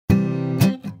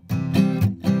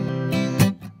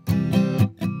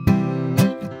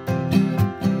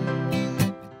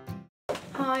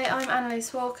Hi, I'm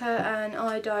Annalise Walker and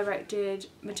I directed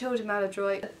Matilda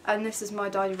Maladroit, and this is my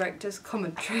director's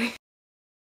commentary.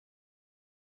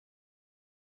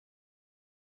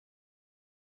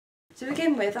 To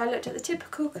begin with, I looked at the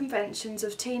typical conventions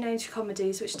of teenage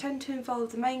comedies which tend to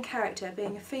involve the main character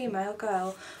being a female,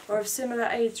 girl, or of similar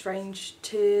age range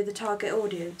to the target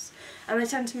audience, and they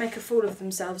tend to make a fool of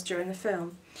themselves during the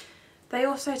film. They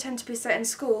also tend to be set in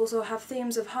schools or have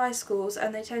themes of high schools,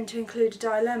 and they tend to include a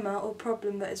dilemma or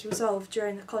problem that is resolved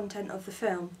during the content of the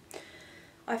film.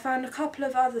 I found a couple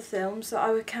of other films that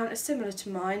I would count as similar to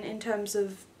mine in terms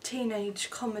of teenage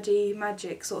comedy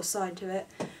magic sort of side to it,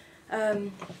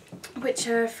 which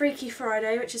are Freaky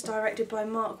Friday, which is directed by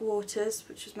Mark Waters,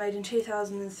 which was made in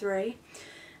 2003,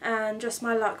 and Just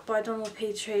My Luck by Donald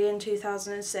Petrie in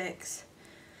 2006.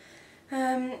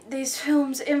 These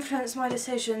films influenced my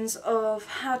decisions of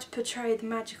how to portray the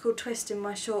magical twist in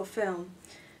my short film.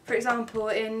 For example,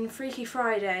 in Freaky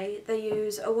Friday they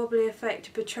use a wobbly effect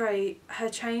to portray her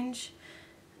change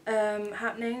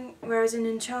happening, whereas in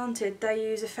Enchanted they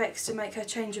use effects to make her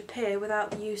change appear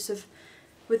without the use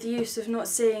of not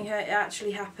seeing her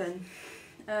actually happen.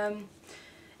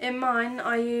 In mine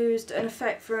I used an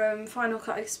effect from Final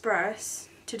Cut Express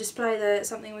to display that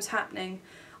something was happening.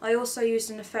 I also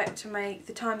used an effect to make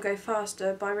the time go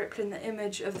faster by rippling the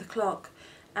image of the clock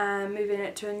and moving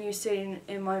it to a new scene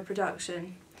in my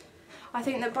production. I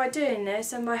think that by doing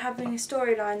this and by having a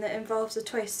storyline that involves a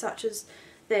twist such as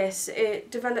this, it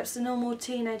develops the normal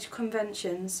teenage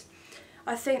conventions.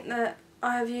 I think that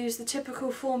I have used the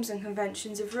typical forms and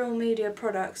conventions of real media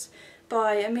products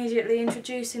by immediately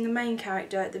introducing the main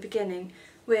character at the beginning,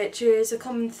 which is a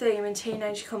common theme in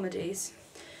teenage comedies,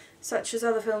 such as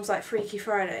other films like Freaky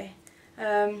Friday.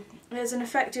 There's an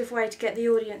effective way to get the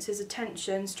audience's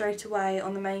attention straight away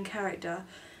on the main character,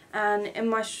 and in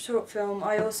my short film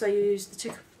I also used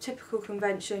the typical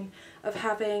convention of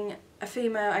having a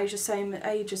female aged the same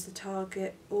age as the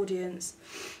target audience.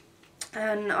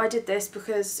 And I did this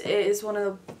because it is one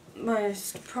of the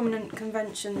most prominent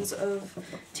conventions of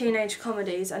teenage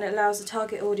comedies, and it allows the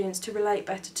target audience to relate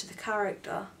better to the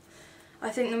character. I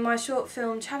think that my short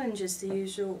film challenges the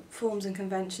usual forms and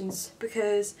conventions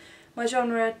because my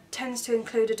genre tends to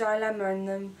include a dilemma in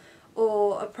them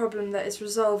or a problem that is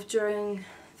resolved during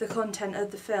the content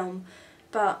of the film,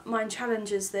 but mine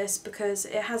challenges this because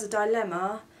it has a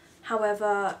dilemma.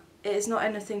 However, it is not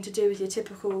anything to do with your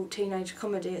typical teenage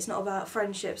comedy. It's not about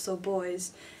friendships or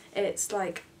boys. It's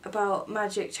like about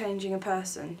magic changing a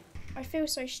person. I feel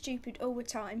so stupid all the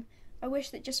time. I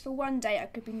wish that just for one day I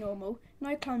could be normal,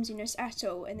 no clumsiness at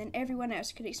all, and then everyone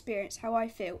else could experience how I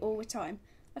feel all the time.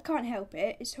 I can't help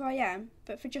it, it's who I am,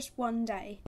 but for just one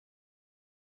day.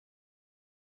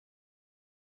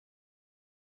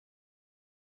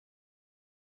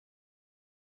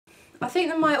 I think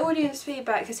that my audience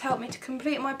feedback has helped me to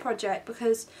complete my project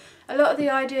because a lot of the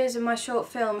ideas in my short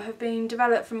film have been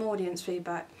developed from audience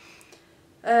feedback.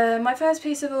 My first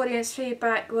piece of audience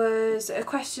feedback was a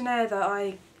questionnaire that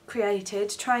I created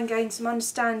to try and gain some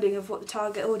understanding of what the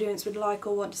target audience would like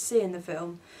or want to see in the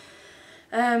film.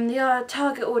 The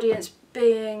target audience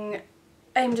being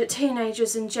aimed at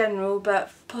teenagers in general, but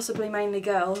possibly mainly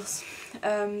girls,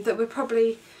 that would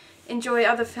probably enjoy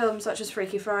other films such as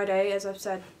Freaky Friday, as I've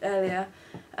said earlier.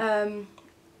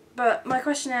 But my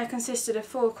questionnaire consisted of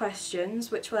 4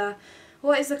 questions, which were: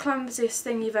 what is the clumsiest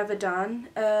thing you've ever done?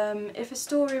 If a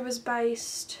story was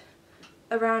based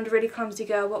around a really clumsy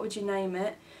girl, what would you name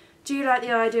it? Do you like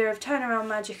the idea of turnaround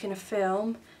magic in a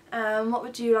film? What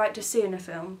would you like to see in a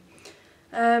film?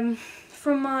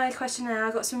 From my questionnaire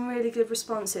I got some really good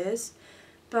responses,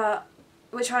 but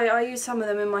which I used some of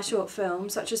them in my short film,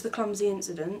 such as the clumsy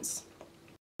incidents.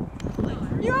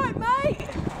 You right, mate?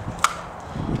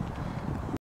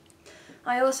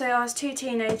 I also asked 2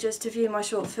 teenagers to view my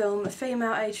short film, a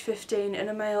female aged 15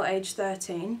 and a male aged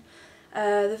 13.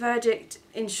 The verdict,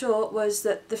 in short, was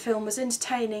that the film was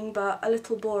entertaining but a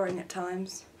little boring at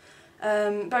times.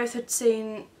 Both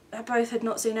had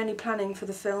not seen any planning for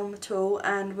the film at all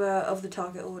and were of the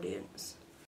target audience.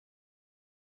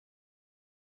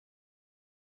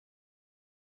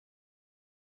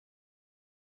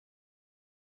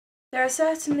 There are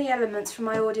certainly elements from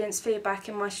my audience feedback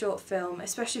in my short film,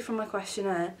 especially from my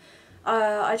questionnaire.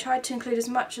 I tried to include as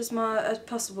much as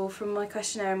possible from my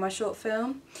questionnaire in my short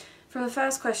film. From the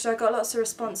first question I got lots of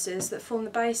responses that form the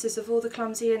basis of all the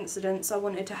clumsy incidents I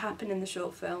wanted to happen in the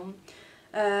short film.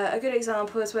 A good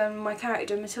example is when my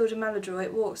character Matilda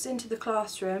Maladroit walks into the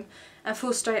classroom and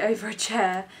falls straight over a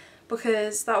chair,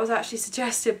 because that was actually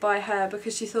suggested by her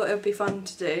because she thought it would be fun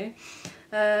to do.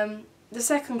 The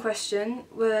second question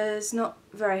was not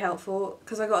very helpful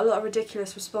because I got a lot of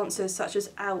ridiculous responses such as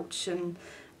ouch and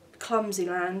clumsy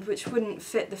land, which wouldn't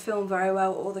fit the film very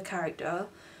well or the character.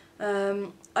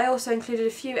 I also included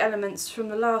a few elements from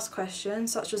the last question,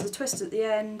 such as the twist at the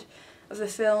end of the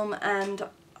film, and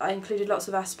I included lots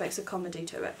of aspects of comedy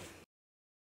to it.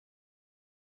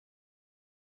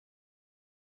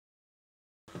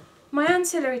 My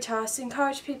ancillary tasks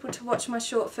encourage people to watch my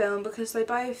short film because they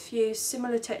both use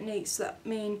similar techniques that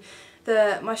mean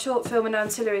that my short film and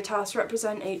ancillary tasks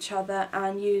represent each other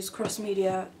and use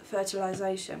cross-media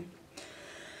fertilisation.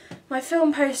 My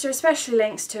film poster especially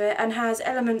links to it and has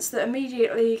elements that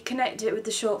immediately connect it with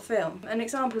the short film. An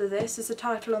example of this is the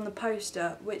title on the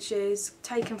poster, which is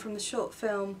taken from the short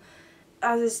film,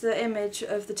 as is the image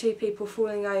of the two people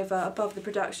falling over above the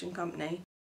production company.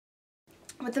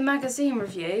 With the magazine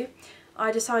review,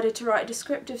 I decided to write a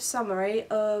descriptive summary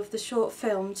of the short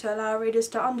film to allow readers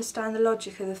to understand the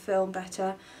logic of the film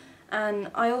better, and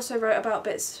I also wrote about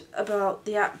bits about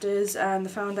the actors and the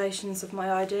foundations of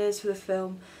my ideas for the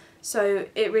film, so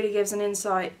it really gives an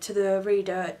insight to the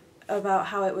reader about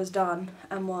how it was done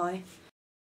and why.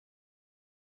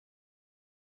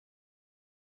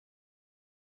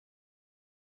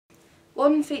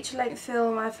 One feature-length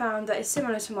film I found that is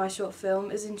similar to my short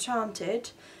film is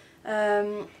Enchanted,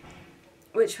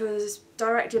 which was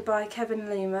directed by Kevin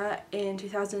Lima in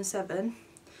 2007,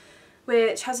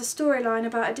 which has a storyline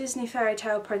about a Disney fairy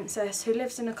tale princess who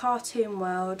lives in a cartoon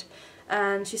world,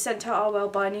 and she's sent to our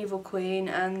world by an evil queen,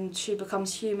 and she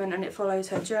becomes human, and it follows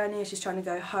her journey as she's trying to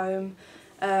go home,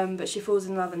 but she falls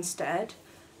in love instead.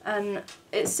 And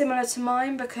it's similar to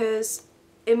mine because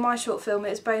in my short film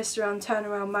it's based around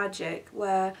turnaround magic,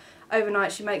 where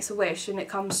overnight she makes a wish and it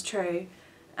comes true.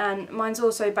 And mine's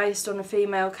also based on a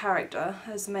female character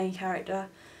as the main character,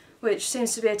 which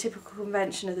seems to be a typical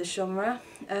convention of the genre,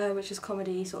 which is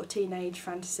comedy, sort of teenage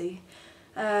fantasy.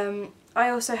 I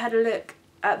also had a look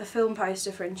at the film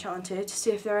poster for Enchanted to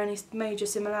see if there are any major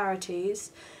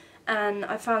similarities, and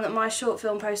I found that my short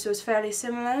film poster was fairly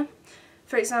similar.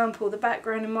 For example, the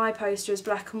background in my poster is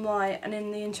black and white, and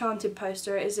in the Enchanted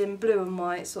poster it is in blue and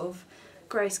white, sort of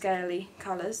greyscale-y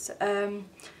colours.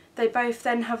 They both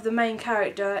then have the main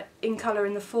character in colour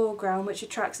in the foreground, which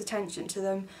attracts attention to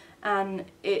them, and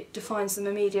it defines them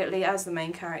immediately as the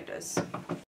main characters.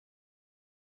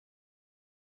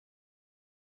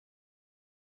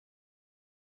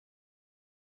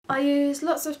 I use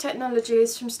lots of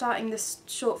technologies from starting this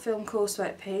short film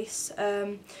coursework piece.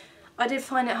 I did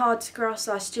find it hard to grasp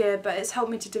last year, but it's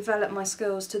helped me to develop my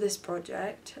skills to this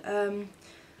project.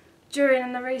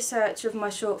 During the research of my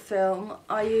short film,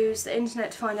 I used the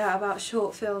internet to find out about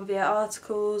short film via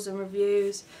articles and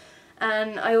reviews,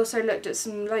 and I also looked at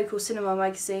some local cinema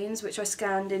magazines which I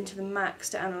scanned into the Macs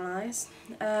to analyse.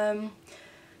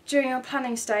 During our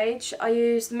planning stage, I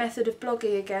used the method of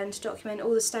blogging again to document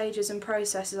all the stages and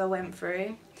processes I went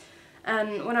through.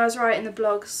 And when I was writing the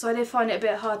blogs, I did find it a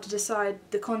bit hard to decide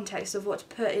the context of what to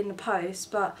put in the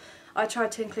post, but I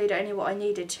tried to include only what I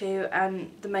needed to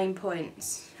and the main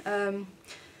points.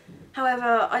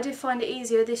 However, I did find it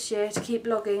easier this year to keep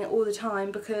blogging all the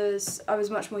time because I was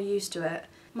much more used to it.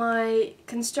 My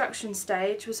construction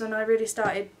stage was when I really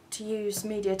started to use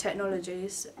media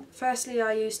technologies. Firstly,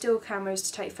 I used still cameras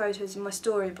to take photos of my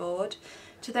storyboard,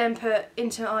 to then put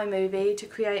into iMovie to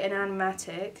create an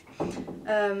animatic.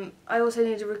 I also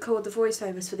needed to record the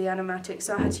voiceovers for the animatic,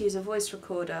 so I had to use a voice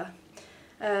recorder.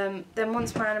 Then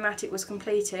once my animatic was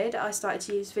completed, I started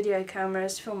to use video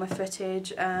cameras to film my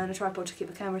footage and a tripod to keep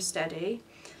the camera steady.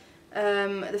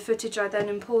 The footage I then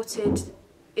imported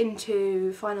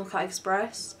into Final Cut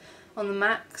Express on the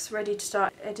Macs, ready to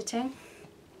start editing.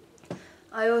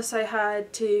 I also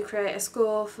had to create a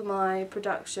score for my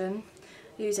production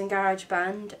using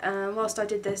GarageBand, and whilst I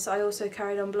did this I also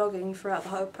carried on blogging throughout the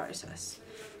whole process.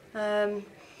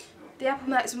 The Apple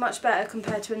Macs are much better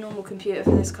compared to a normal computer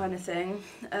for this kind of thing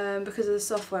because of the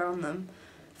software on them.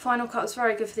 Final Cut was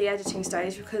very good for the editing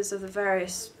stage because of the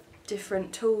various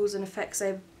different tools and effects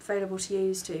available to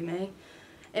use to me.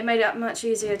 It made it much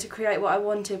easier to create what I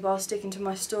wanted while sticking to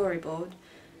my storyboard.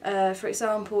 For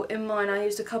example, in mine I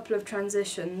used a couple of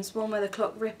transitions, one where the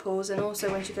clock ripples and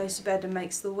also when she goes to bed and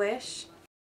makes the wish.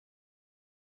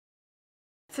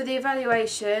 For the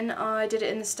evaluation, I did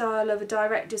it in the style of a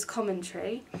director's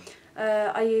commentary.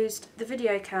 I used the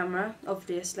video camera,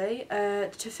 obviously,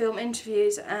 to film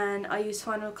interviews, and I used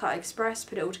Final Cut Express to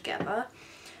put it all together.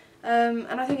 And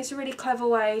I think it's a really clever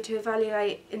way to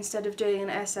evaluate instead of doing an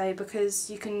essay because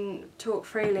you can talk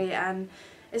freely, and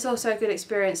it's also a good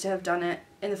experience to have done it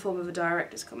in the form of a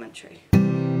director's commentary.